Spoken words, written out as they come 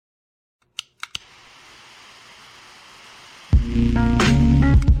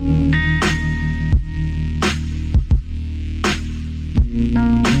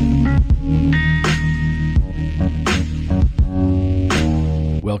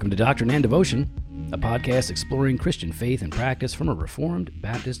Welcome to Doctrine and Devotion, a podcast exploring Christian faith and practice from a Reformed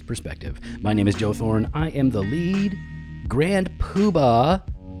Baptist perspective. My name is Joe Thorne. I am the lead Grand Poobah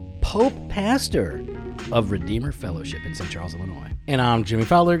Pope Pastor of Redeemer Fellowship in St. Charles, Illinois. And I'm Jimmy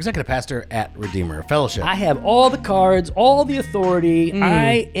Fowler, Executive Pastor at Redeemer Fellowship. I have all the cards, all the authority.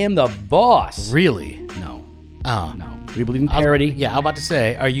 I am the boss. Really? No. Oh. No. We believe in parity. Yeah, I was about to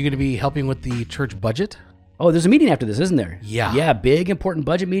say, are you going to be helping with the church budget? Oh, there's a meeting after this, isn't there? Yeah. Yeah, big, important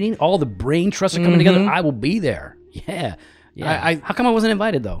budget meeting. All the brain trusts are coming together. I will be there. Yeah. Yeah. How come I wasn't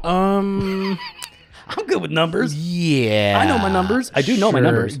invited, though? I'm good with numbers. Yeah. I know my numbers. I do know my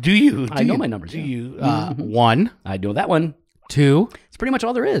numbers. Do you? I know my numbers. Do yeah. you? One. I know that one. Two. It's pretty much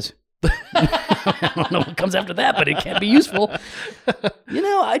all there is. I don't know what comes after that, but it can be useful.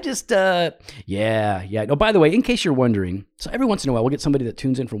 I just, yeah. Oh, by the way, in case you're wondering, so every once in a while, we'll get somebody that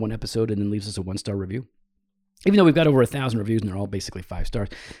tunes in for one episode and then leaves us a 1-star review. Even though we've got over 1,000 reviews and they're all basically 5 stars.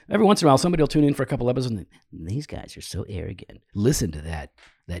 Every once in a while, somebody will tune in for a couple episodes and think, these guys are so arrogant. Listen to that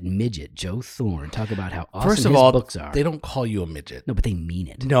midget, Joe Thorne, talk about how awesome First of his all, books are. they don't call you a midget. No, but they mean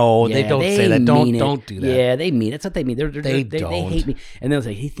it. No, they don't say that. Don't do that. Yeah, they mean it. That's what they mean. They don't. They hate me. And they'll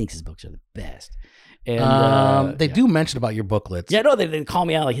say, he thinks his books are the best. And they do mention about your booklets. Yeah, no, they call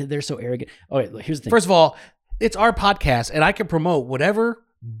me out like they're so arrogant. All right, here's the thing. First of all, it's our podcast, and I can promote whatever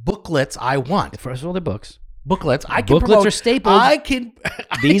booklets I want. First of all, they're books. Booklets. I can Booklets promote. are stapled. I can.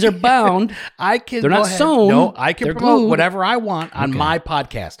 These are bound. I can. They're go not ahead. sewn. No, I can They're promote glued. whatever I want on my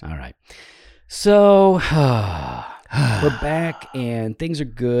podcast. All right. So we're back and things are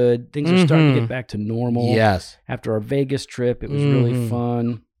good. Things are starting to get back to normal. Yes. After our Vegas trip, it was really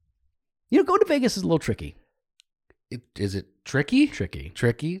fun. Going to Vegas is a little tricky. Is it tricky?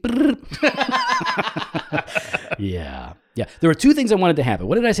 Tricky. Yeah. There were 2 things I wanted to happen.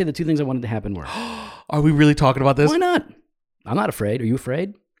 What did I say the 2 things I wanted to happen were? Are we really talking about this? Why not? I'm not afraid. Are you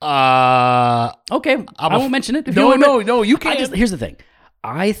afraid? Okay. I won't mention it. If No, you can't. Here's the thing.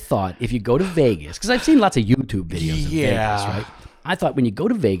 I thought if you go to Vegas, because I've seen lots of YouTube videos of Vegas, right? I thought when you go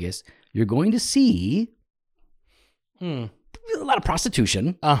to Vegas, you're going to see a lot of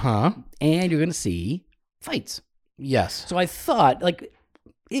prostitution. Uh-huh. And you're going to see fights. Yes. So I thought,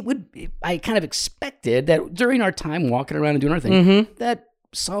 I kind of expected that during our time walking around and doing our thing, that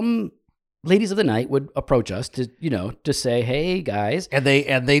some ladies of the night would approach us to say, hey, guys. And they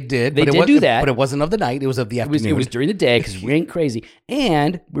did. They did do that. But it wasn't of the night. It was of the afternoon. It was during the day because we ain't crazy.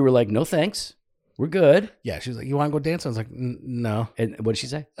 And we were like, no, thanks. We're good. Yeah. She was like, you want to go dance? I was like, no. And what did she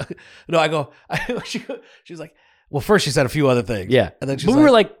say? No, she was like, well, first she said a few other things. Yeah. And then she we was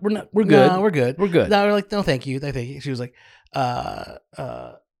were like, we're good. No, we're good. We're good. No, we're like, no, thank you. Thank you. She was like, she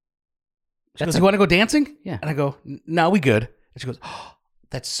goes, you want to go dancing? Yeah. And I go, no, we good. And she goes, oh,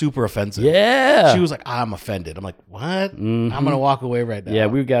 that's super offensive. Yeah. She was like, I'm offended. I'm like, what? I'm going to walk away right now. Yeah,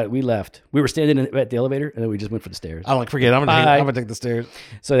 we left. We were standing at the elevator, and then we just went for the stairs. I'm like, forget it. I'm going to take the stairs.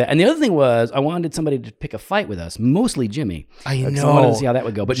 So and the other thing was, I wanted somebody to pick a fight with us, mostly Jimmy. I know. I wanted to see how that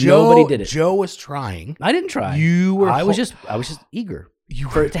would go, but nobody did it. Joe was trying. I didn't try. You were. I was just eager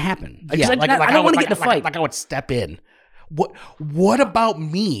for it to happen. Yeah, I don't want to get in a fight. Like I would step in. What about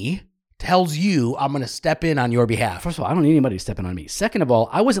me tells you I'm going to step in on your behalf? First of all, I don't need anybody to step in on me. Second of all,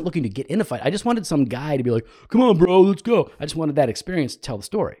 I wasn't looking to get in a fight. I just wanted some guy to be like, come on, bro, let's go. I just wanted that experience to tell the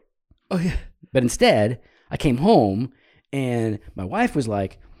story. Oh, yeah. But instead, I came home and my wife was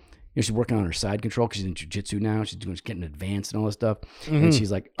like, she's working on her side control because she's in jiu-jitsu now. She's getting advanced and all this stuff. And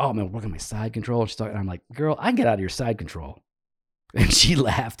she's like, oh, man, I'm working on my side control. And I'm like, girl, I can get out of your side control. And she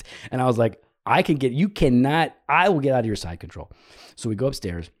laughed. And I was like, I will get out of your side control. So we go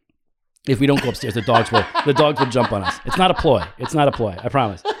upstairs. If we don't go upstairs, the dogs will jump on us. It's not a ploy. I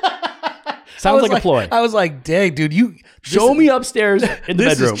promise. Sounds like a ploy. I was like, dang, dude, show me upstairs in the bedroom.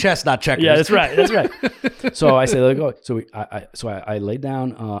 This is chess, not checkers. Yeah, that's right. So I said, let's go. So I laid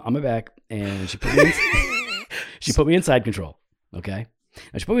down on my back and she put me in side control. Okay.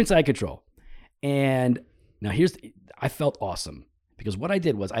 Now she put me in side control. And now I felt awesome. Because what I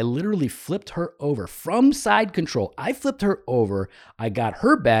did was I literally flipped her over from side control. I flipped her over. I got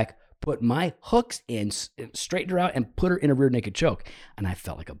her back, put my hooks in, straightened her out, and put her in a rear naked choke. And I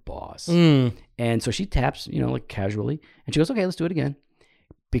felt like a boss. And so she taps, like casually. And she goes, okay, let's do it again.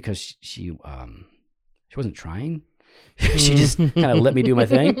 Because she wasn't trying. She just kind of let me do my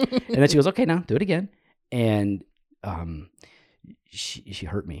thing. And then she goes, okay, now do it again. And she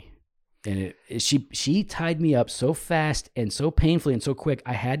hurt me. And she tied me up so fast and so painfully and so quick.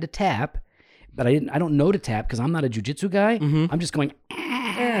 I had to tap, but I don't know to tap because I'm not a jiu-jitsu guy. I'm just going.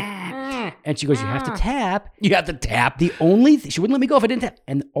 And she goes, you have to tap. You have to tap. She wouldn't let me go if I didn't tap.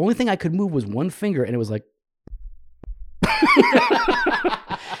 And the only thing I could move was one finger, and it was like.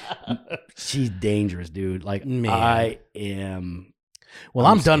 she's dangerous, dude. Like Man. I am. Well,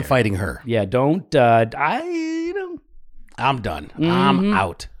 I'm I'm done scared. fighting her. Yeah, don't. I'm done. Mhm. I'm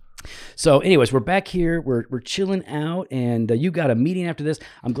out. So, anyways, we're back here. We're chilling out, and you got a meeting after this.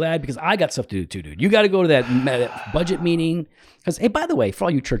 I'm glad because I got stuff to do too, dude. You got to go to that budget meeting. Because, hey, by the way, for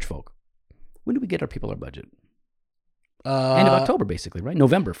all you church folk, when do we get our people our budget? End of October, basically, right?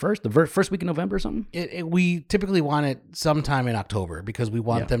 November 1st, the first week of November or something? We typically want it sometime in October because we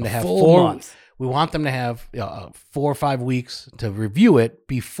want them to have full month. We want them to have 4 or 5 weeks to review it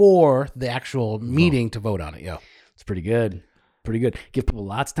before the actual meeting to vote on it. Yeah, It's pretty good. Pretty good. Give people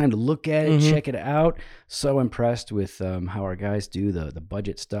lots of time to look at it, check it out. So impressed with how our guys do the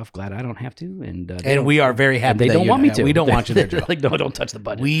budget stuff. Glad I don't have to. And we are very happy. they that don't want me to. We don't want you there, Joe. They're like, no, don't touch the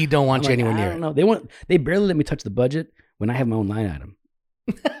budget. We don't want I'm you like, anywhere I near don't it. know. They barely let me touch the budget when I have my own line item.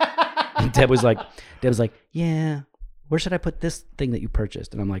 And Deb was like, yeah, where should I put this thing that you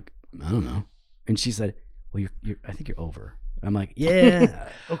purchased? And I'm like, I don't know. And she said, well, I think you're over. I'm like, yeah,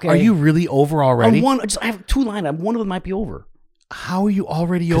 okay. Are you really over already? I have 2 line items. One of them might be over. How are you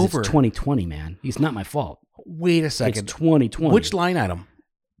already 'Cause over? It's 2020, man. It's not my fault. Wait a second. It's 2020. Which line item?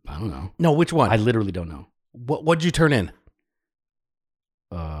 I don't know. No, which one? I literally don't know. What'd you turn in?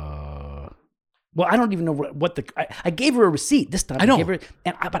 Well, I don't even know what I gave her a receipt this time. I know. Gave her,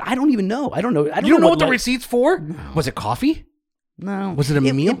 but I don't even know. I don't know. I don't You don't know what the like- receipt's for? No. Was it coffee? No. Was it a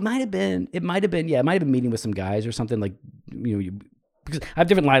meal? It might have been. Yeah, it might have been meeting with some guys or something like because I have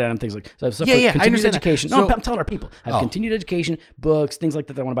different line item things like so I have stuff Yeah, for yeah, I continued understand that. education. So- No, I'm telling our people. I have continued education, books, things like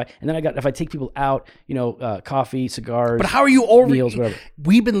that I want to buy. And then if I take people out, coffee, cigars. But how are you already? Meals, whatever.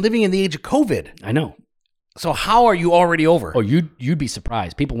 We've been living in the age of COVID. I know. So how are you already over? Oh, you'd be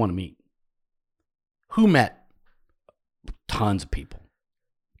surprised. People want to meet. Who met? Tons of people.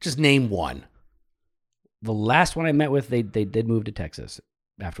 Just name one. The last one I met with, they did move to Texas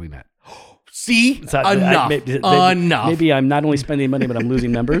after we met. See? So Enough. Enough. Maybe I'm not only spending money, but I'm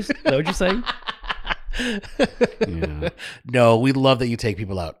losing members. Is that what you're saying? Yeah. No, we love that you take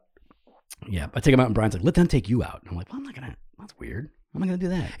people out. Yeah. I take them out and Brian's like, let them take you out. I'm like, well, I'm not going to. That's weird. I'm not going to do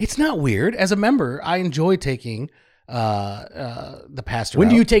that. It's not weird. As a member, I enjoy taking the pastor When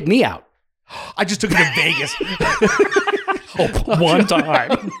out. do you take me out? I just took him to Vegas. One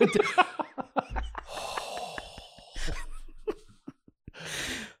time.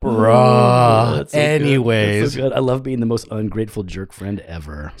 Bruh. That's so good. Anyways. That's so good. I love being the most ungrateful jerk friend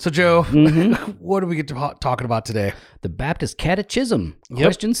ever. So, Joe, Mm-hmm. what do we get to talking about today? The Baptist Catechism, Yep.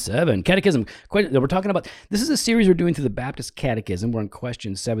 question 7. Catechism. We're talking about, this is a series we're doing through the Baptist Catechism. We're on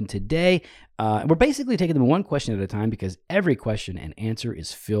question 7 today. We're basically taking them one question at a time because every question and answer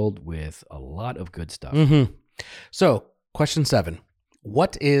is filled with a lot of good stuff. Mm-hmm. So, question 7.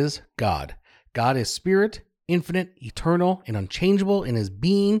 What is God? God is spirit, infinite, eternal, and unchangeable in his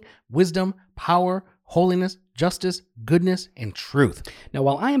being, wisdom, power, holiness, justice, goodness, and truth. Now,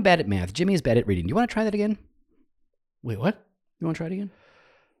 while I am bad at math, Jimmy is bad at reading. Do you want to try that again? Wait, what? You want to try it again?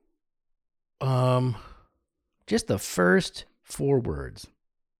 Um, Just the first 4 words.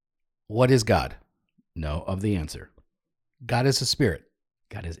 what is God? No, of the answer. God is a spirit.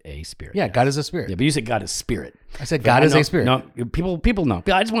 God is a spirit. Yeah, God is a spirit. Yeah, but you said God is spirit. I said God is a spirit. No, people know.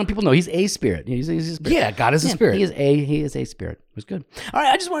 I just want people to know he's a spirit. He's a spirit. Yeah, God is a spirit. He is a spirit. It was good. All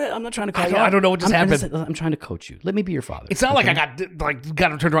right, I'm not trying to call you I out. don't know what just happened. I'm trying to coach you. Let me be your father. It's not like I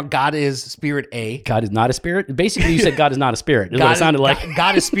got him turned around. God is spirit A. God is not a spirit. Basically, you said God is not a spirit. Is what it sounded like.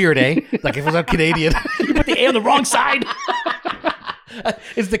 God is spirit A. Like if it was a Canadian. You put the A on the wrong side.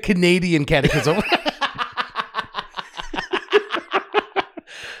 It's the Canadian catechism.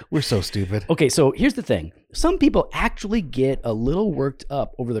 We're so stupid. Okay, so here's the thing. Some people actually get a little worked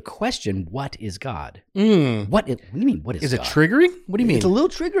up over the question, what is God? What do you mean, what is Is it God? triggering? What do you mean? It's a little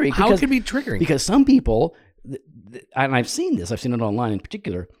triggering. How because- can it be triggering? Because some people, and I've seen this, I've seen it online in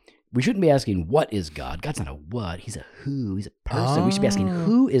particular, we shouldn't be asking, what is God? God's not a what, he's a who, he's a person. We should be asking,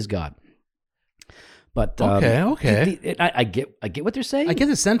 who is God? But Okay. I get what they're saying. I get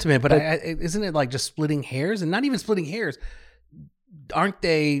the sentiment, but isn't it like just splitting hairs? And not even splitting hairs. Aren't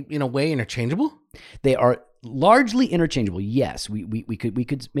they, in a way, interchangeable? They are largely interchangeable. Yes, we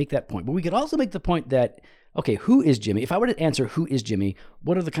could make that point, but we could also make the point that, okay, who is Jimmy? If I were to answer who is Jimmy,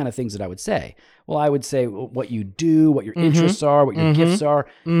 what are the kind of things that I would say? Well, I would say what you do, what your interests are, what your gifts are.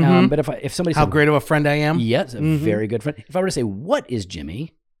 But if somebody How said, great of a friend I am? yes, a very good friend. If I were to say what is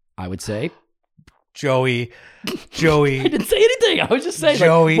Jimmy, I would say Joey. I didn't say anything. I was just saying,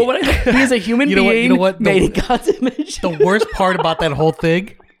 Joey. he is a human You know what- being you know what? made in God's image. The worst part about that whole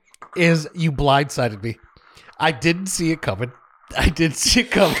thing is you blindsided me. I didn't see it coming. I did see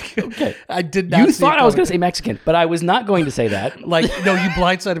it coming. Okay. I did not. You see thought it I was going coming. to say Mexican, but I was not going to say that. Like, no, you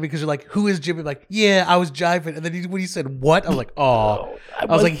blindsided me because you're like, who is Jimmy? Like, yeah, I was jiving. And then when he said what, I'm like, oh. I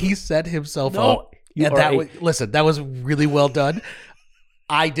was like, he set himself up. you And are that a- was, listen, that was really well done.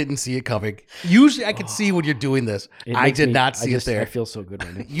 I didn't see it coming. Usually I can see when you're doing this. It I makes did me- not see it there. I feel so good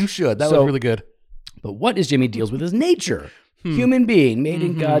right now. You should. That So- was really good. But what is Jimmy deals with is nature. Human being made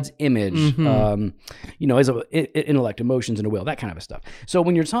in God's image, as a intellect, emotions, and a will, that kind of stuff. So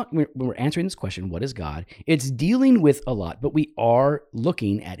when when we're answering this question, what is God? It's dealing with a lot, but we are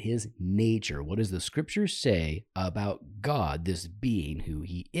looking at his nature. What does the scripture say about God, this being, who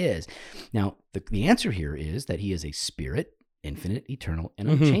he is? Now, the answer here is that he is a spirit, infinite, eternal, and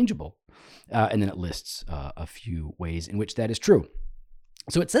unchangeable. And then it lists a few ways in which that is true.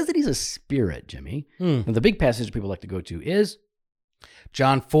 So it says that he's a spirit, Jimmy. And the big passage people like to go to is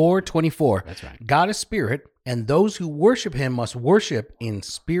John 4:24. That's right. God is spirit, and those who worship him must worship in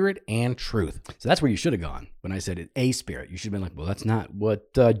spirit and truth. So that's where you should have gone when I said it, a spirit. You should have been like, well, that's not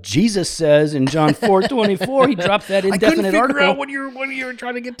what Jesus says in John 4:24. He dropped that I couldn't indefinite figure article. out what you were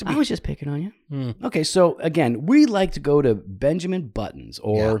trying to get to I me. was just picking on you. Okay, so again, we like to go to Benjamin Buttons,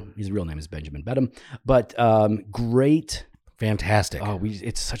 or his real name is Benjamin Bedham, but great. Fantastic.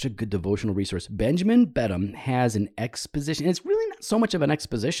 It's such a good devotional resource. Benjamin Bedham has an exposition. It's really not so much of an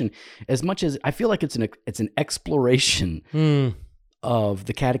exposition as much as I feel like it's an exploration of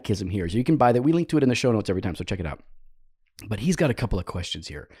the catechism here. So you can buy that. We link to it in the show notes every time, so check it out. But he's got a couple of questions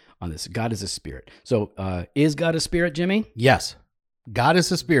here on this. God is a spirit. So is God a spirit, Jimmy? Yes. God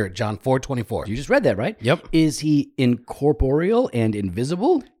is a spirit, John 4:24. You just read that, right? Yep. Is he incorporeal and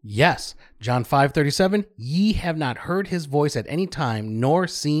invisible? Yes. John 5:37. Ye have not heard his voice at any time, nor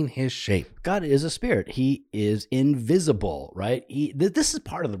seen his shape. God is a spirit. He is invisible, right? This is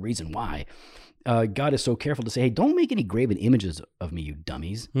part of the reason why God is so careful to say, hey, don't make any graven images of me, you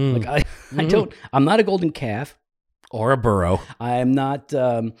dummies. Like I'm not a golden calf. Or a burrow. I am not.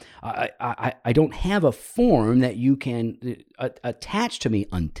 I don't have a form that you can attach to me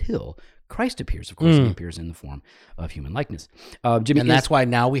until Christ appears. Of course, he appears in the form of human likeness. Jimmy, And that's why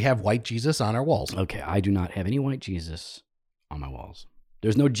now we have white Jesus on our walls. okay. I do not have any white Jesus on my walls.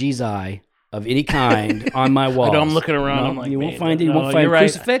 There's no Jesus of any kind on my walls. I'm looking around, No, I'm like, you won't man, find it. You no, won't find you're a right.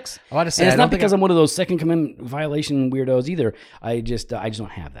 crucifix. I want to say, And it's I not don't think because I'm one of those second commandment violation weirdos either. I just don't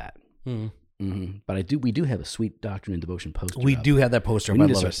have that. But we do have a sweet doctrine and devotion poster. we up. do have that poster. We I need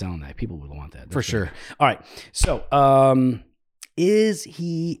to love start it. selling that. People will want that. For That's sure. good. All right. So, is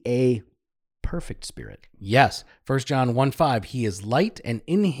he a perfect spirit? Yes. 1 John 1:5. He is light, and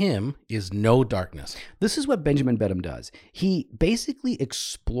in him is no darkness. This is what Benjamin Bedham does. He basically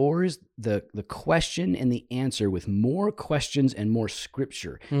explores the question and the answer with more questions and more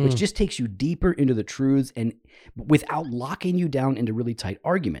scripture, which just takes you deeper into the truths and without locking you down into really tight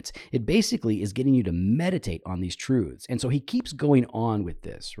arguments. It basically is getting you to meditate on these truths. And so he keeps going on with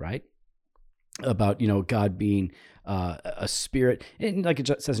this, right? About, God being a spirit. And like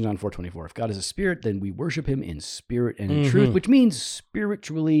it says in John 4:24, if God is a spirit, then we worship him in spirit and in truth, which means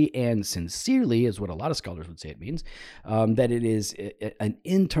spiritually and sincerely is what a lot of scholars would say it means, that it is an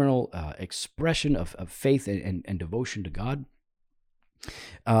internal expression of faith and devotion to God.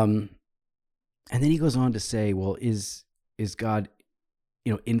 And then he goes on to say, well, is God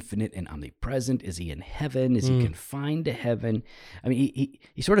infinite and omnipresent? Is he in heaven? Is he confined to heaven? I mean,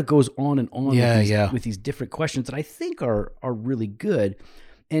 he sort of goes on and on with these different questions that I think are really good.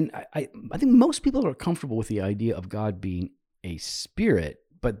 And I think most people are comfortable with the idea of God being a spirit,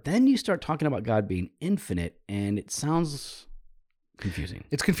 but then you start talking about God being infinite, and it sounds confusing.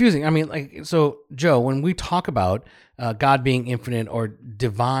 It's confusing. I mean, so Joe, when we talk about God being infinite or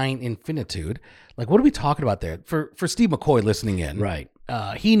divine infinitude, like what are we talking about there? For Steve McCoy listening in, Right.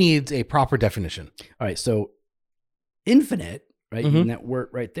 He needs a proper definition. All right. So infinite, right? And that word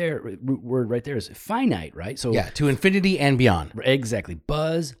right there is finite, right? So Yeah, to infinity and beyond. exactly.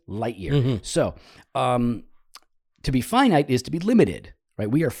 Buzz Lightyear. So to be finite is to be limited,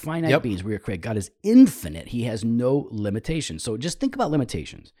 right? We are finite beings. We are created. God is infinite. He has no limitations. So just think about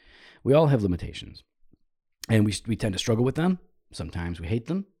limitations. We all have limitations, and we tend to struggle with them. Sometimes we hate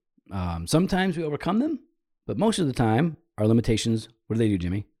them. Sometimes we overcome them. But most of the time, our limitations, what do,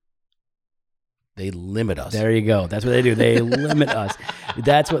 Jimmy? They limit us. There you go. That's what they do. They limit us.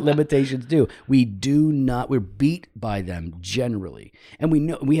 That's what limitations do. We're beat by them generally. And we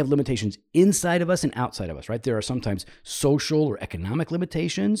know we have limitations inside of us and outside of us, right? There are sometimes social or economic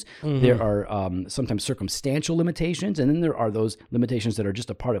limitations. There are sometimes circumstantial limitations. And then there are those limitations that are just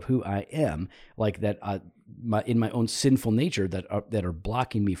a part of who I am, like that in my own sinful nature that are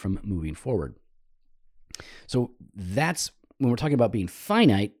blocking me from moving forward. So that's when we're talking about being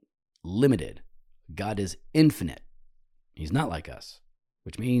finite, limited. God is infinite. He's not like us,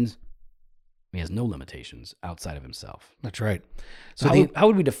 which means he has no limitations outside of himself. That's right. So how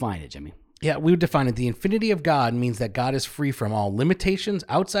would we define it, Jimmy? Yeah, we would define it. The infinity of God means that God is free from all limitations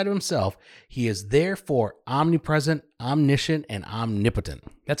outside of himself. He is therefore omnipresent, omniscient, and omnipotent.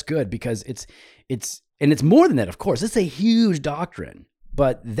 That's good because it's more than that, of course. It's a huge doctrine,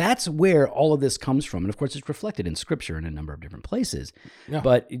 but that's where all of this comes from. And of course, it's reflected in Scripture in a number of different places. Yeah.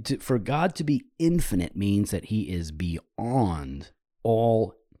 But for God to be infinite means that he is beyond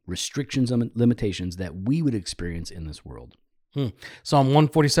all restrictions and limitations that we would experience in this world. Psalm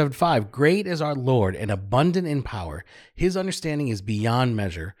 147:5, great is our Lord and abundant in power. His understanding is beyond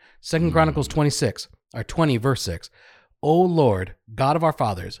measure. 2 Chronicles 20 verse 6. O Lord, God of our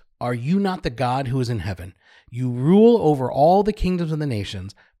fathers, are you not the God who is in heaven? You rule over all the kingdoms of the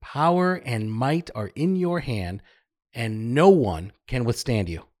nations. Power and might are in your hand, and no one can withstand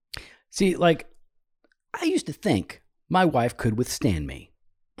you. See, like, I used to think my wife could withstand me.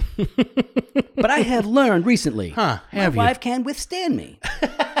 But I have learned recently, my wife can withstand me.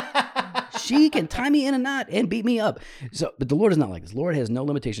 She can tie me in a knot and beat me up. But the Lord is not like this. The Lord has no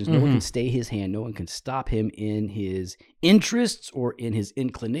limitations. No one can stay his hand. No one can stop him in his interests or in his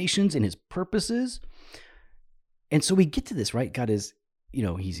inclinations, in his purposes. And so we get to this, right? God is,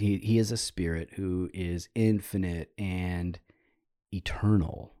 he is a spirit who is infinite and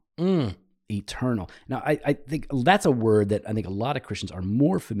eternal. Eternal. Now, I think that's a word that I think a lot of Christians are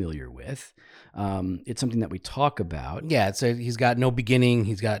more familiar with. It's something that we talk about. Yeah, he's got no beginning,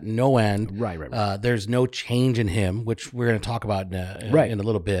 he's got no end. Right. There's no change in him, which we're going to talk about in a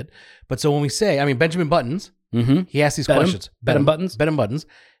little bit. But so when we say, Benjamin Buttons, he asks these questions. Buttons.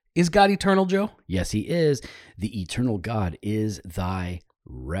 Is God eternal, Joe? Yes, he is. The eternal God is thy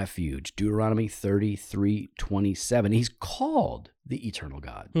refuge. Deuteronomy 33:27. He's called the eternal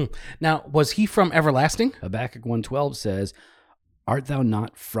God. Now, was he from everlasting? Habakkuk 1:12 says, art thou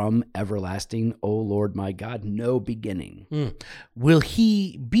not from everlasting, O Lord my God? No beginning. Will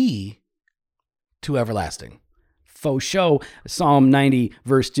he be to everlasting? Faux show. Psalm 90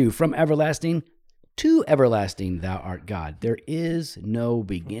 verse 2. From everlasting to everlasting thou art God. There is no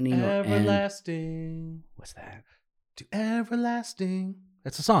beginning or end. Everlasting. What's that? To everlasting.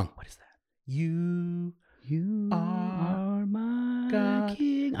 That's a song. What is that? You are my God.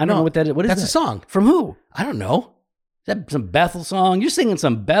 King. I don't know what that is. What is That's that? a song. From who? I don't know. Is that some Bethel song? You're singing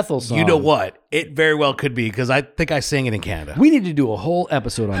some Bethel song. You know what? It very well could be because I think I sang it in Canada. We need to do a whole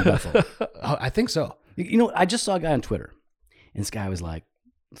episode on Bethel. I think so. I just saw a guy on Twitter, and this guy was like,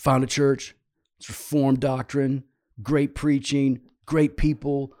 found a church, it's Reformed doctrine, great preaching, great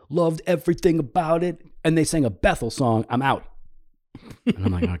people, loved everything about it, and they sang a Bethel song. I'm out. And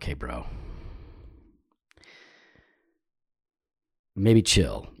I'm like, okay, bro. Maybe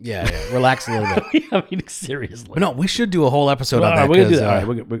chill. Yeah. Relax a little bit. I mean, seriously. But no, we should do a whole episode on that. We're going to do that.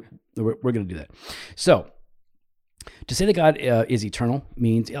 All right, we're going to do that. So, to say that God is eternal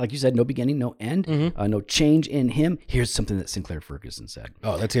means, like you said, no beginning, no end, no change in him. Here's something that Sinclair Ferguson said.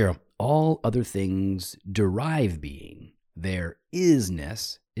 Oh, let's hear him. All other things derive being. Their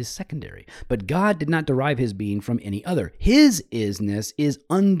isness is secondary. But God did not derive his being from any other. His isness is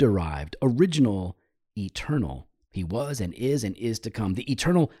underived, original, eternal. He was and is to come. The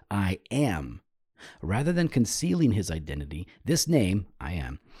eternal I am. Rather than concealing his identity, this name, I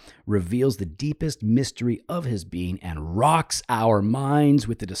am, reveals the deepest mystery of his being and rocks our minds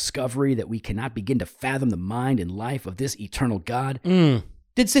with the discovery that we cannot begin to fathom the mind and life of this eternal God.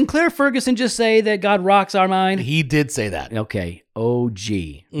 Did Sinclair Ferguson just say that God rocks our mind? He did say that. Okay. OG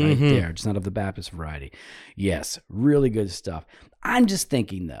right there. Just not of the Baptist variety. Yes. Really good stuff. I'm just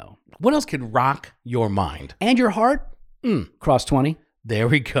thinking, though. What else could rock your mind? And your heart? Cross 20. There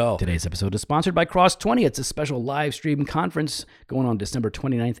we go. Today's episode is sponsored by Cross 20. It's a special live stream conference going on December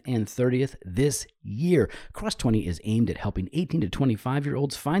 29th and 30th this year. Cross 20 is aimed at helping 18 to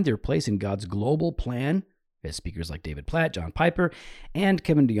 25-year-olds find their place in God's global plan as speakers like David Platt, John Piper, and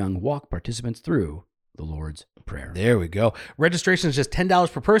Kevin DeYoung walk participants through the Lord's Prayer. There we go. Registration is just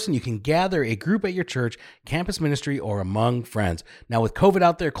 $10 per person. You can gather a group at your church, campus ministry, or among friends. Now, with COVID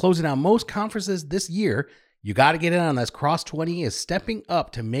out there closing out most conferences this year, you got to get in on this. Cross 20 is stepping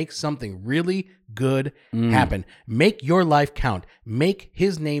up to make something really good happen. Make your life count. Make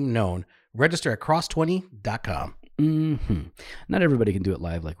his name known. Register at cross20.com. Not everybody can do it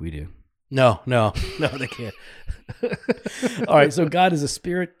live like we do. No, they can't. All right, so God is a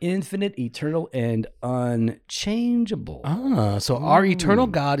spirit, infinite, eternal, and unchangeable. So our eternal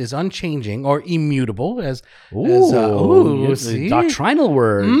God is unchanging or immutable, as It's a see? doctrinal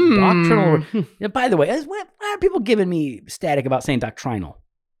word. Doctrinal word. Yeah, by the way, why are people giving me static about saying doctrinal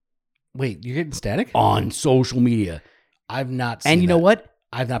Wait, you're getting static on social media? I've not seen And you know what?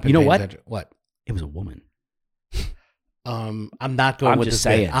 I've not been You know paying what? attention. What? It was a woman. I'm not going I'm with just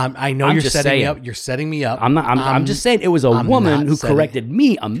this bit. saying. I know I'm you're just setting me saying. up. You're setting me up. I'm just saying it was a I'm woman not who setting- corrected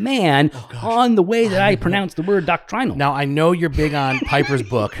me, a man, on the way that I pronounced the word doctrinal. Now I know you're big on Piper's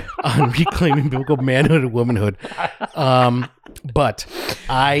book on reclaiming biblical manhood and womanhood, but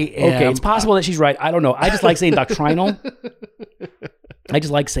I am. Okay, it's possible that she's right. I don't know. I just like saying doctrinal. I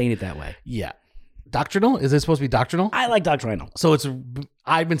just like saying it that way. Yeah, doctrinal. Is it supposed to be doctrinal? I like doctrinal. So it's.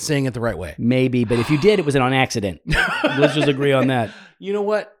 I've been saying it the right way. Maybe, but if you did, it was on accident. Let's just agree on that. You know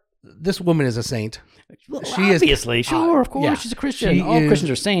what? This woman is a saint. Well, She is- obviously, sure, of course, yeah. she's a Christian. She All is- Christians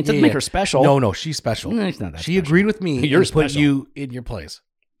are saints. Doesn't yeah, make yeah. her special. No, she's special. No, it's not that She special. agreed with me. You're and put special. you in your place.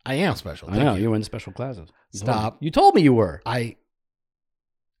 I am special. I Thank know you. you were in the special classes. Stop. You told me you were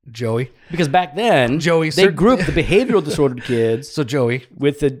Joey. because back then, Joey, they grouped the behavioral disordered kids So Joey,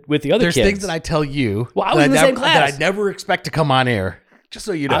 with the other there's kids. things that I tell you. Well, I was that in the same class. that I never expect to come on air. Just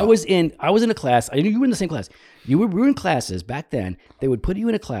so you know, I was in a class. I knew you were in the same class. We were in classes back then. They would put you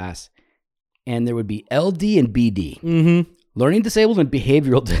in a class, and there would be LD and BD, learning disabled and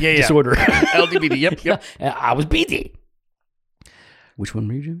behavioral disorder. LGBT. Yep. Yeah, I was BD. Which one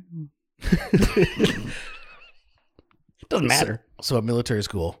were you? Doesn't matter. So at military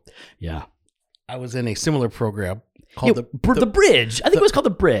school, Yeah. I was in a similar program called the Bridge. I think it was called the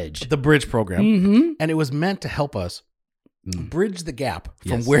Bridge. the Bridge program, Mm-hmm. and it was meant to help us bridge the gap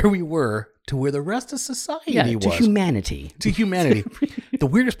from Yes. where we were to where the rest of society Yeah, was. to humanity. To humanity. The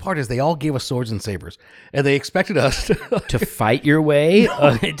weirdest part is they all gave us swords and sabers, and they expected us to. To fight your way,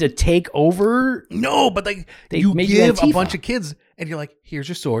 to take over. No, but they you made you give a Antifa. bunch of kids, and you're like, "Here's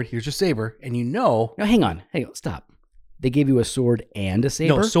your sword, here's your saber," and you know, No, hang on, stop. They gave you a sword and a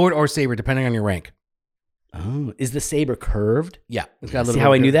saber? no sword or saber depending on your rank. Oh, is the saber curved? Yeah, it's got a little. See bit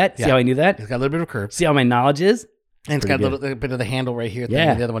how of I knew curve. that? Yeah. See how I knew that? It's got a little bit of curve, See how my knowledge is? and it's got a Pretty little bit of the handle right here.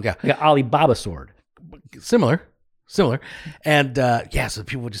 Yeah. The other one, yeah, Like an Alibaba sword. similar, and so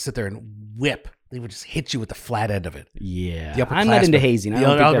people would just sit there and whip. They would just hit you with the flat end of it. Yeah. The I'm not into upperclassmen- hazing. I The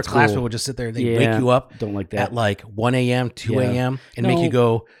don't think other that's classmen cool. would just sit there and they Yeah, wake you up Don't like at that. like 1 a.m., 2 Yeah. a.m., and No. make you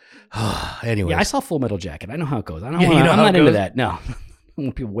go. Anyways, Yeah, I saw Full Metal Jacket. I know how it goes. I don't Yeah, wanna, you know I'm how not it into goes? that. No. I don't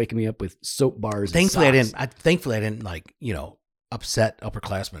want people waking me up with soap bars. Thankfully, I and socks. didn't. Thankfully, I didn't upset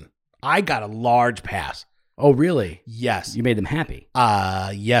upperclassmen. I got a large pass. Oh, really? Yes. You made them happy.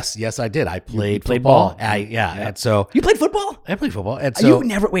 Yes, I did. I played played football. ball? And so You played football? I played football. And so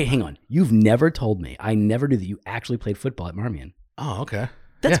Wait, hang on. You've never told me. I never knew that you actually played football at Marmion. oh, okay.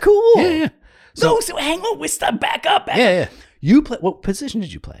 That's Yeah. cool. Yeah. So hang on. We stop back up. Yeah. You play. What position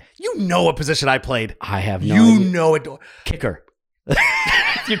did you play? You know what position I played. I have no You idea. know it. Kicker.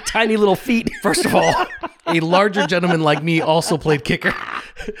 Your tiny little feet. First of all, a larger gentleman like me also played kicker,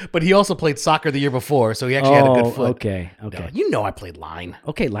 but he also played soccer the year before, so he actually had a good foot. Okay. No, Okay. you know I played line.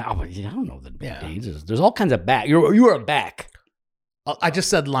 Okay. I don't know the Yeah. names. There's all kinds of back. You were a back I just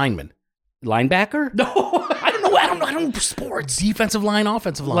said lineman. linebacker. No. I don't know. I don't know sports. Defensive line,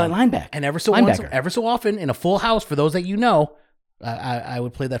 offensive line. Linebacker. And ever so Linebacker. often in a full house, for those that you know, I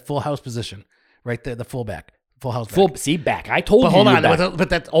would play that full house position right there, the fullback, full house. Back. Back. I told But you. hold you're on, back. but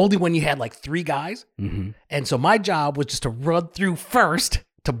that's only when you had like 3 guys, and so my job was just to run through first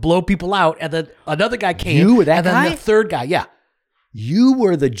to blow people out, and then another guy came. You were that and then guy? the third guy, yeah. You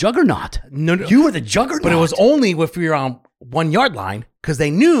were the juggernaut. No, You were the juggernaut. but it was only if we were on 1 yard line because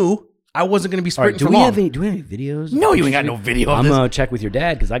they knew I wasn't going to be All right, sprinting do for we long. have any videos? No, you ain't got no video of I'm this. gonna check with your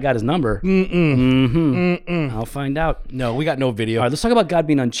dad because I got his number. I'll find out. No, we got no video. All right, let's talk about God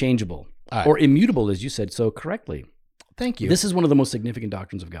being unchangeable right. or immutable, as you said so correctly. Thank you. This is one of the most significant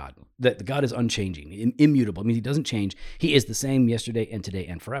doctrines of God, that God is unchanging, immutable. I mean, he doesn't change. He is the same yesterday and today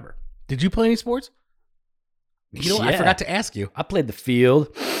and forever. Did you play any sports? You know, I Yeah. forgot to ask you. I played the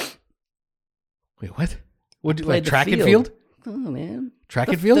field. Wait, what? Would you Played like the track and field? Oh, man. Track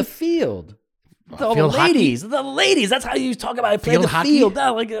and field? The field. The Field hockey? ladies. The ladies. That's how you talk about it. I played Field the hockey? field.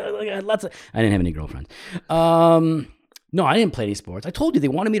 Oh, like I had lots of. I didn't have any girlfriends. No, I didn't play any sports. I told you they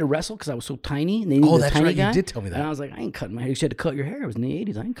wanted me to wrestle because I was so tiny. And they needed Oh, a that's tiny right. You guy. did tell me that. And I was like, I ain't cutting my hair. You had to cut your hair. It was in the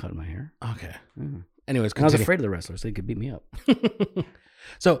 80s. I ain't cutting my hair. Okay. Anyways, And I was continue. afraid of the wrestlers. They could beat me up.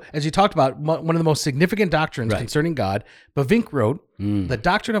 So, as you talked about, one of the most significant doctrines Right. concerning God, Bavinck wrote, the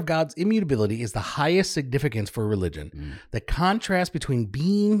doctrine of God's immutability is the highest significance for religion. The contrast between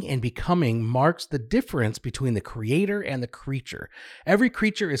being and becoming marks the difference between the creator and the creature. Every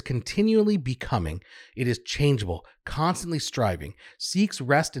creature is continually becoming. It is changeable, constantly striving, seeks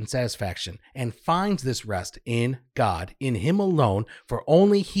rest and satisfaction, and finds this rest in God, in Him alone, for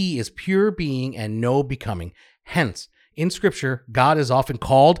only He is pure being and no becoming. Hence, in Scripture, God is often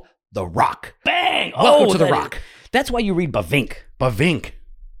called the Rock. Bang! Welcome to the that- Rock. That's why you read Bavinck. Bavinck.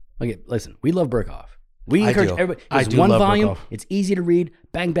 Okay, listen, we love Berkhoff. We I encourage do. everybody. I It's do one love volume. Berkhoff. It's easy to read.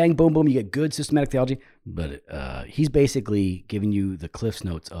 Bang, bang, boom, boom. You get good systematic theology. But he's basically giving you the Cliff's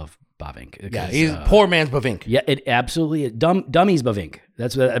Notes of Bavinck. Yeah, Because, he's poor man's Bavinck. Yeah, it absolutely is. Dummies Bavinck.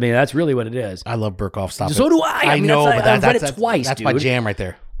 That's what I mean. That's really what it is. I love Berkhoff. Stop So it. do I. I mean, know, that's- but I've read it that's twice, That's my dude. jam right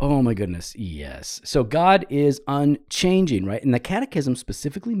there. Oh my goodness. Yes. So God is unchanging, right? And the Catechism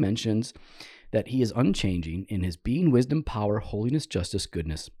specifically mentions that He is unchanging in His being, wisdom, power, holiness, justice,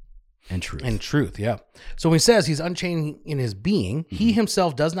 goodness, and truth. And truth, yeah. So when he says he's unchanging in his being, he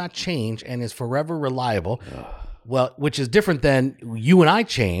himself does not change and is forever reliable. Well, which is different than you and I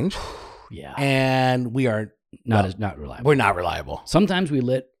change, yeah. and we are Not reliable. we're not reliable. Sometimes we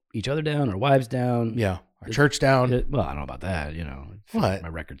let each other down, our wives down. Yeah, our church down. Well, I don't know about that. You know, What? My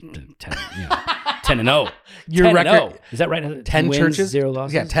record's 10, 10 and 0. Your 10 and record- 0. Is that right? 10 wins, churches? 0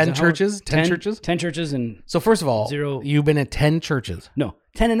 losses. Yeah, 10 Is that how it- churches, 10 churches. 10 churches and So first of all, 0. you've been at 10 churches. no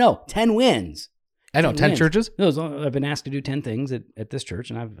 10 and 0. 10 wins. I know 10 wins. churches. No, I've been asked to do 10 things at this church,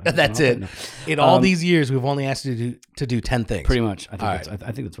 and I've That's done all it. that. No. In all these years, we've only asked you to do 10 things. Pretty much. I think All that's,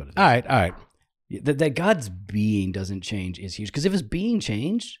 I think that's what it is. All right. That God's being doesn't change is huge. Because if His being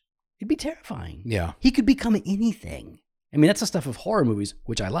changed, it'd be terrifying. Yeah. He could become anything. I mean, that's the stuff of horror movies,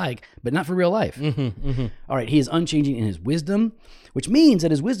 which I like, but not for real life. All right, He is unchanging in His wisdom, which means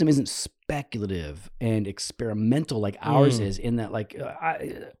that His wisdom isn't speculative and experimental like ours is. In that, like,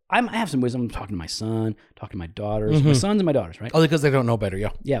 I have some wisdom. I'm talking to my son, talking to my daughters, my sons and my daughters, right? Oh, because they don't know better. Yeah.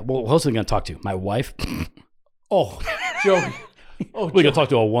 Yeah. Well, who else are we going to talk to? My wife. Oh, Joey. Oh, We're going to talk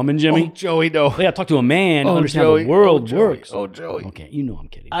to a woman, Jimmy. Oh, Joey, no. We got to talk to a man to Oh, understand Joey. how the world Oh, Joey. works. Oh, Joey. Okay, you know I'm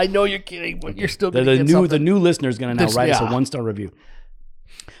kidding. I know you're kidding, but you're still The, going to the new listener is going to now This- write us a yeah. 1-star review.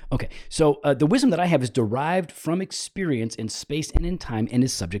 Okay, so the wisdom that I have is derived from experience in space and in time and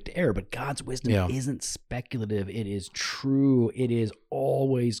is subject to error. But God's wisdom Yeah. isn't speculative. It is true. It is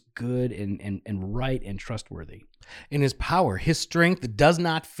always good and right and trustworthy. In his power, his strength does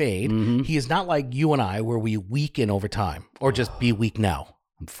not fade. Mhm. He is not like you and I, where we weaken over time or just be weak now.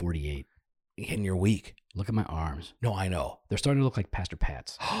 I'm 48. And you're weak. Look at my arms. No, I know. They're starting to look like Pastor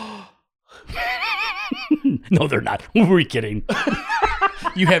Pat's. No, they're not. Who were you kidding?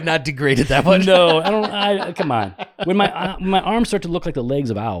 You have not degraded that much. No, I don't. Come on. When my arms start to look like the legs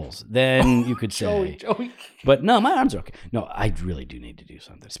of owls, then you could say. Joey. But no, my arms are okay. No, I really do need to do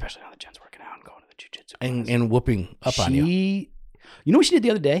something, especially now that Jen's working out and going to the jiu-jitsu. And whooping up on you. You know what she did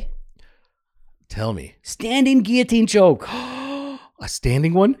the other day? Tell me. Standing guillotine choke. A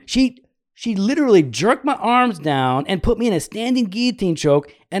standing one? She literally jerked my arms down and put me in a standing guillotine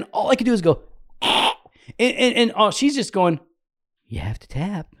choke, and all I could do is go, "Ah!" and she's just going, you have to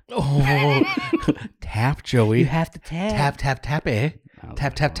tap. Oh, tap, Joey. You have to tap. Tap, eh? Oh,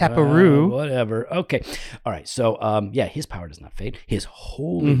 Tap, taparoo. Whatever. Okay. All right. So, his power does not fade. His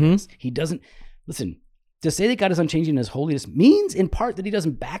holiness. He doesn't, listen, to say that God is unchanging in His holiness means in part that He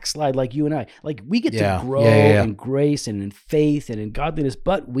doesn't backslide like you and I. Like we get Yeah. to grow Yeah. in grace and in faith and in godliness,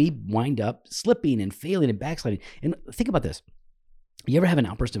 but we wind up slipping and failing and backsliding. And think about this. You ever have an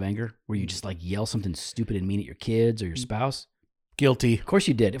outburst of anger where you just like yell something stupid and mean at your kids or your spouse? Guilty. Of course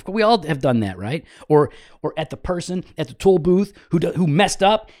you did. Of course, we all have done that, right? Or at the person at the toll booth who messed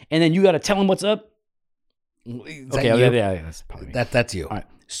up, and then you got to tell him what's up. Okay, Yeah, that's probably me. That's you. All right.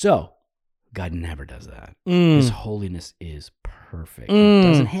 So God never does that. Mm. His holiness is perfect. Mm. He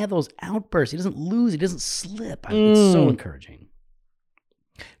doesn't have those outbursts. He doesn't lose. He doesn't slip. It's so encouraging.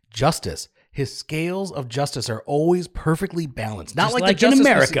 Justice. His scales of justice are always perfectly balanced. Not Just like, like the in justice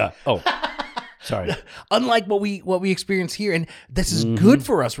America. Oh, sorry. Unlike what we experience here, and this is good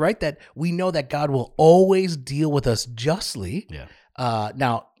for us, right? That we know that God will always deal with us justly. Yeah.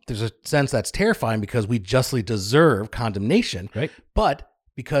 Now, there's a sense that's terrifying because we justly deserve condemnation, Right. but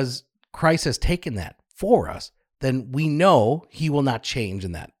because Christ has taken that for us, then we know He will not change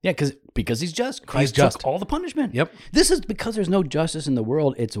in that. Yeah, because He's just. Christ just. took all the punishment. Yep. This is because there's no justice in the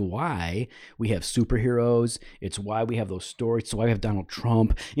world. It's why we have superheroes. It's why we have those stories. It's why we have Donald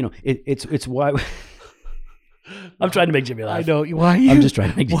Trump. You know, it's why. I'm trying to make Jimmy laugh. I know. Why? I'm just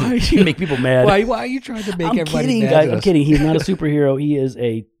trying to make people mad. Why are you trying to make I'm everybody kidding, mad? guys. at I'm us? kidding. He's not a superhero. He is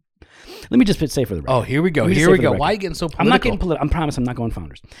a. Let me just say for the record. Oh, here we go. Let me just Here say we for the go. record. Why are you getting so political? I'm not getting political. I promise I'm not going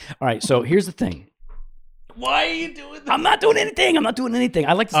Founders. All right. So here's the thing. Why are you doing that? I'm not doing anything.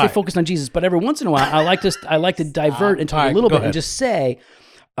 I like to stay All right. focused on Jesus, but every once in a while, I like to divert into All a right, little go bit ahead. and just say,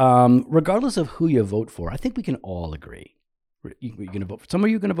 regardless of who you vote for, I think we can all agree. You're going to vote. Some of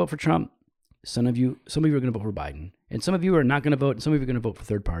you are going to vote for Trump. Some of you are going to vote for Biden, and some of you are not going to vote. And some of you are going to vote for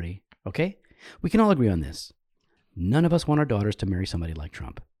third party. Okay, we can all agree on this. None of us want our daughters to marry somebody like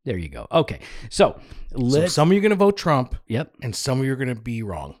Trump. There you go. Okay, so Some of you are going to vote Trump, Yep, and some of you are going to be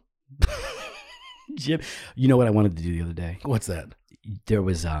wrong. Jim. You know what I wanted to do the other day? What's that? There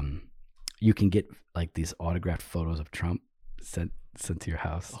was you can get like these autographed photos of Trump sent to your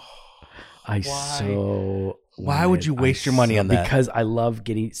house. Why would you waste your money on that? Because I love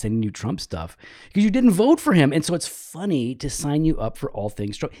sending you Trump stuff because you didn't vote for him, and so it's funny to sign you up for all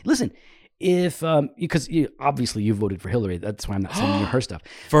things Trump. Listen, if because obviously you voted for Hillary, that's why I'm not sending you her stuff.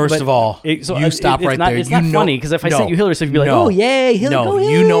 First But of all, you stop right there. It's You not know- funny because if I no, sent you Hillary stuff, you'd be like, no, "Oh yay, Hillary!" no, go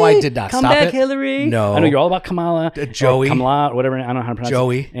you know I yay, did not. Come Stop back, it. Hillary. No. I know you're all about Kamala, Joey. or Kamala, whatever. I don't know how to pronounce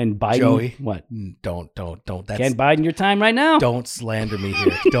Joey. it. And Biden. Joey. What? Don't. That's, Can't Biden your time right now? don't slander me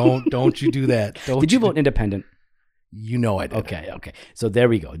here. Don't you do that. Did you vote independent? You know I did. Okay. So there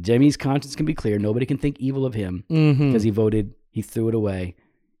we go. Jimmy's conscience can be clear. Nobody can think evil of him Mm-hmm. because he threw it away.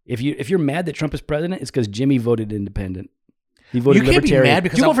 If you're mad that Trump is president, it's because Jimmy voted independent. He voted You can't be libertarian. mad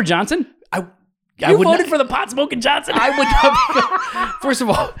because Did you I- vote for Johnson? I You would voted not, for the pot smoking Johnson. I would not. First of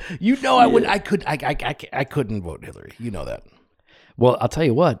all, you know I would. I couldn't vote Hillary. You know that. Well, I'll tell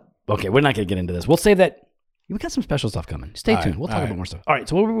you what. Okay, we're not going to get into this. We'll save that. We got some special stuff coming. Stay All tuned. right, We'll all talk right. about more stuff. All right,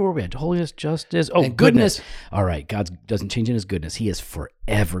 so where were we at? Holiness, justice, And goodness. goodness. All right, God doesn't change in his goodness. He is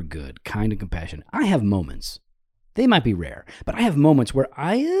forever good, kind, and compassionate. I have moments. They might be rare, but I have moments where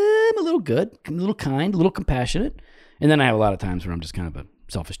I am a little good, a little kind, a little compassionate. And then I have a lot of times where I'm just kind of a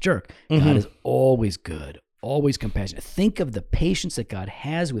selfish jerk. God is always good, always compassionate. Think of the patience that God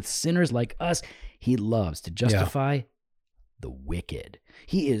has with sinners like us. He loves to justify the wicked.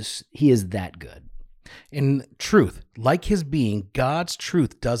 He is that good. In truth, like his being, God's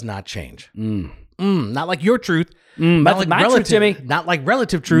truth does not change. Not like your truth. Not That's like my relative, truth, Jimmy. Not like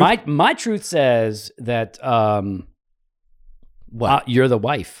relative truth. My truth says that you're the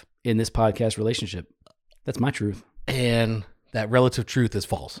wife in this podcast relationship. That's my truth. And that relative truth is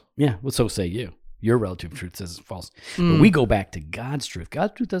false. Yeah, well, so say you. Your relative truth says it's false. But we go back to God's truth.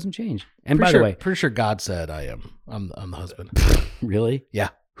 God's truth doesn't change. And by the way, pretty sure God said I'm the husband. really? Yeah.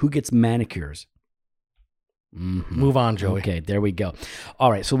 Who gets manicures? Move on, Joey. Okay, there we go.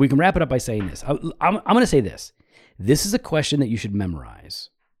 All right, so we can wrap it up by saying this. I'm going to say this. This is a question that you should memorize.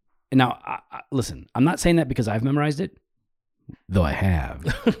 And now, listen, I'm not saying that because I've memorized it, though I have.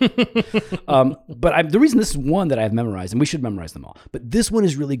 But the reason this is one that I've memorized, and we should memorize them all, but this one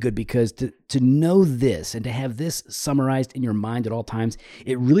is really good because to know this and to have this summarized in your mind at all times,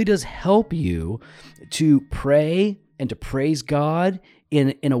 it really does help you to pray and to praise God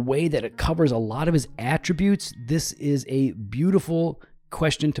in a way that it covers a lot of his attributes. This is a beautiful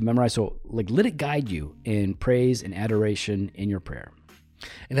question to memorize. So let it guide you in praise and adoration in your prayer.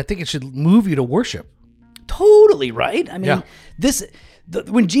 And I think it should move you to worship. Totally right. I mean, Yeah.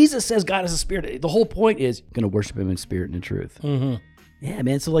 when Jesus says God is a spirit, the whole point is you're going to worship him in spirit and in truth. Mm-hmm. Yeah,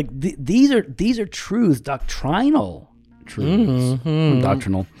 man. So these are truths, doctrinal truths,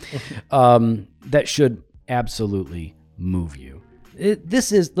 doctrinal, that should absolutely move you.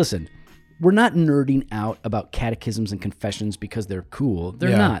 Listen, we're not nerding out about catechisms and confessions because they're cool.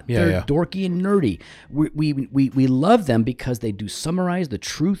 They're not. They're dorky and nerdy. We love them because they do summarize the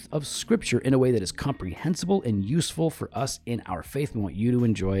truth of Scripture in a way that is comprehensible and useful for us in our faith. We want you to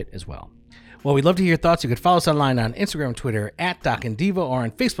enjoy it as well. Well, we'd love to hear your thoughts. You can follow us online on Instagram and Twitter @Doc and Diva or on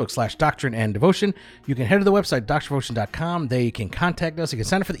Facebook /Doctrine and Devotion. You can head to the website, doctrinedevotion.com. There you can contact us. You can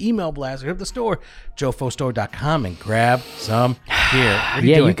sign up for the email blast or hit up the store, jofostore.com, and grab some beer. What are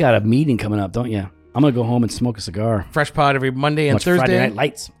you doing? You got a meeting coming up, don't you? I'm going to go home and smoke a cigar. Fresh pod every Monday and Watch Thursday. Friday Night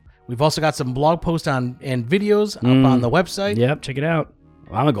Lights. We've also got some blog posts and videos up on the website. Yep, check it out.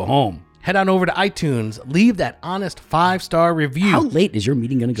 I'm going to go home. Head on over to iTunes. Leave that honest 5-star review. How late is your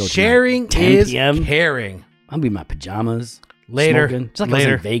meeting going to go Sharing tonight? 10 is p.m.? caring. I'll be in my pajamas. Later. Smoking, just like I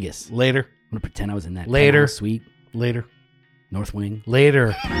Later. was in Vegas. I'm Later. going to pretend I was in that Later. suite, Later. North Wing.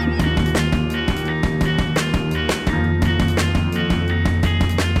 Later.